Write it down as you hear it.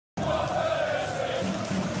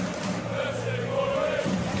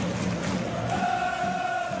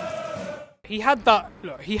he had that.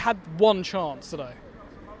 Look, he had one chance today.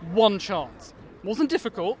 One chance. It wasn't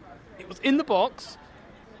difficult. It was in the box.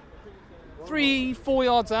 3-4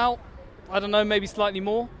 yards out. I don't know, maybe slightly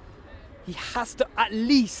more. He has to at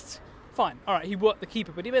least. Fine. All right, he worked the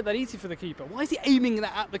keeper, but he made that easy for the keeper. Why is he aiming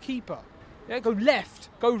that at the keeper? Yeah, go left,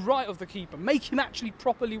 go right of the keeper. Make him actually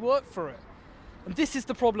properly work for it. And this is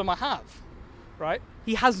the problem I have, right?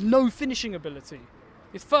 He has no finishing ability.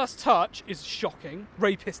 His first touch is shocking,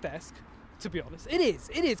 rapist-esque, to be honest. It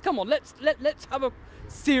is. Come on, let's have a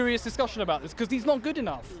serious discussion about this, because he's not good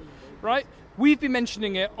enough, right? We've been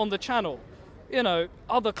mentioning it on the channel. You know,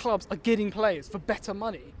 other clubs are getting players for better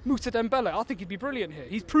money. Moussa Dembele, I think he'd be brilliant here.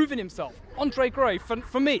 He's proven himself. Andre Gray,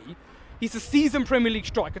 for me, he's a seasoned Premier League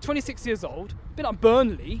striker, 26 years old, been at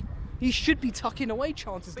Burnley. He should be tucking away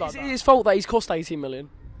chances like that. Is it his fault that he's cost 18 million?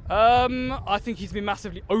 I think he's been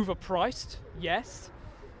massively overpriced. Yes.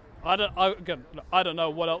 I don't know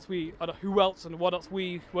what else who else and what else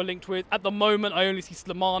we were linked with. At the moment, I only see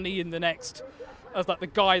Slimani in the next as like the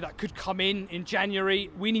guy that could come in January.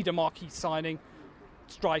 We need a marquee signing,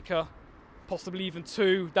 striker, possibly even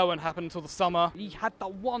two. That won't happen until the summer. He had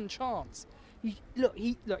that one chance. He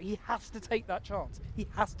has to take that chance. He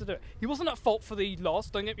has to do it. He wasn't at fault for the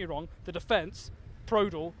loss, don't get me wrong. The defence,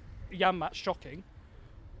 Prodal, Janmaat, shocking.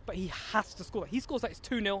 But he has to score. He scores that, it's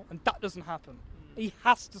 2-0, and that doesn't happen. He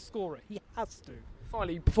has to score it. He has to.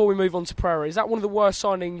 Finally, before we move on to Pereira, is that one of the worst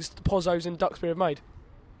signings the Pozzos and Duxbury have made?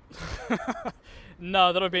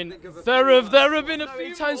 No, there have been a few.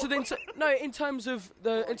 In terms of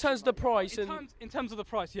the price, in terms of the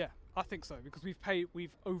price, yeah, I think so, because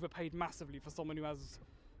we've overpaid massively for someone who has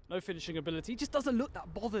no finishing ability. He just doesn't look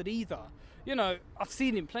that bothered either. You know, I've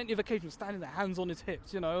seen him plenty of occasions standing there, hands on his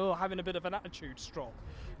hips, you know, having a bit of an attitude strop.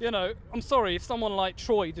 You know, I'm sorry, if someone like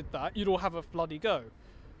Troy did that, you'd all have a bloody go.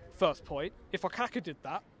 First point. If Okaka did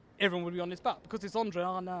that, everyone would be on his back, because it's Andre.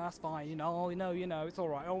 Oh no, that's fine. You know, it's all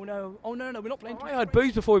right. Oh no, we're not playing. I heard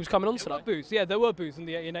boos before he was coming on today. There were boos in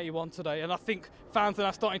the 81 today, and I think fans are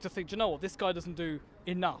now starting to think, do you know what, this guy doesn't do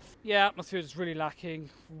enough. Yeah, atmosphere is really lacking.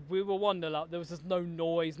 We were 1-0 up. There was just no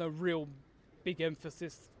noise, no real big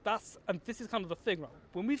emphasis. And this is kind of the thing, right?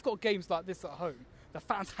 When we've got games like this at home, the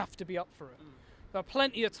fans have to be up for it. There are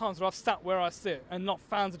plenty of times where I've sat where I sit, and not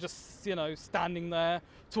fans are just, you know, standing there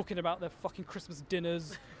talking about their fucking Christmas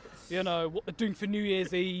dinners. You know, what they're doing for New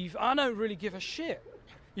Year's Eve. I don't really give a shit.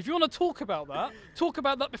 If you want to talk about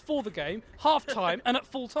that before the game, half-time, and at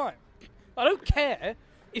full-time. I don't care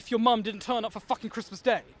if your mum didn't turn up for fucking Christmas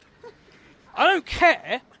Day. I don't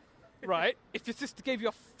care, right, if your sister gave you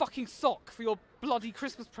a fucking sock for your bloody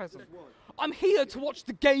Christmas present. I'm here to watch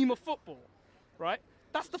the game of football, right?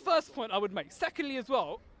 That's the first point I would make. Secondly as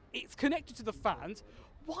well, it's connected to the fans.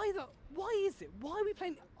 Why is it? Why are we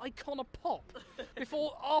playing Icon of Pop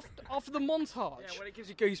before after the montage? Yeah, when it gives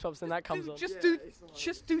you goosebumps, then that comes on. Just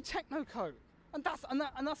do Technoco, and that's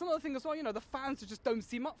another thing as well. You know, the fans just don't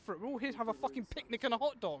seem up for it. We're all here to have a fucking picnic and a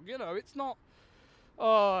hot dog. You know, it's not.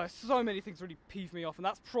 Oh, so many things really peeve me off, and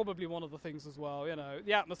that's probably one of the things as well. You know,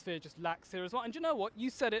 the atmosphere just lacks here as well. And you know what? You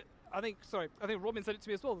said it. I think Robin said it to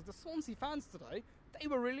me as well. The Swansea fans today, they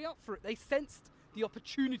were really up for it. They sensed the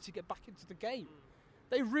opportunity to get back into the game.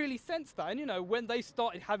 They really sensed that, and you know, when they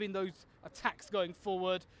started having those attacks going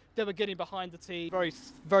forward, they were getting behind the team. Very,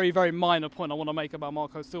 very, very minor point I want to make about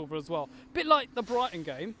Marco Silva as well. Bit like the Brighton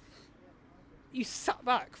game, he sat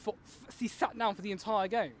down for the entire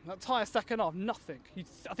game. That entire second half, nothing.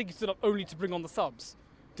 I think he stood up only to bring on the subs,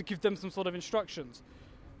 to give them some sort of instructions,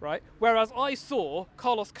 right? Whereas I saw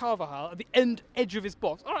Carlos Carvajal at the edge of his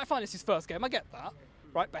box. All right, fine, it's his first game, I get that.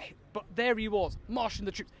 Right, but there he was, marshalling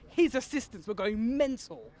the troops. His assistants were going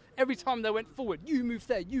mental every time they went forward. You move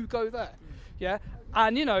there, you go there. Yeah,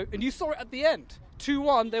 and you know, and you saw it at the end.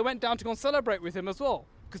 2-1, they went down to go and celebrate with him as well,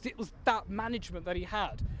 because it was that management that he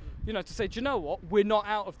had. You know, to say, do you know what, we're not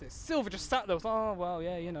out of this. Silva just sat there, was, oh well,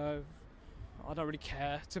 yeah, you know, I don't really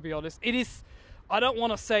care, to be honest. It is, I don't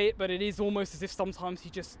want to say it, but it is almost as if sometimes he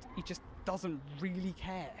just doesn't really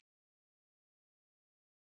care.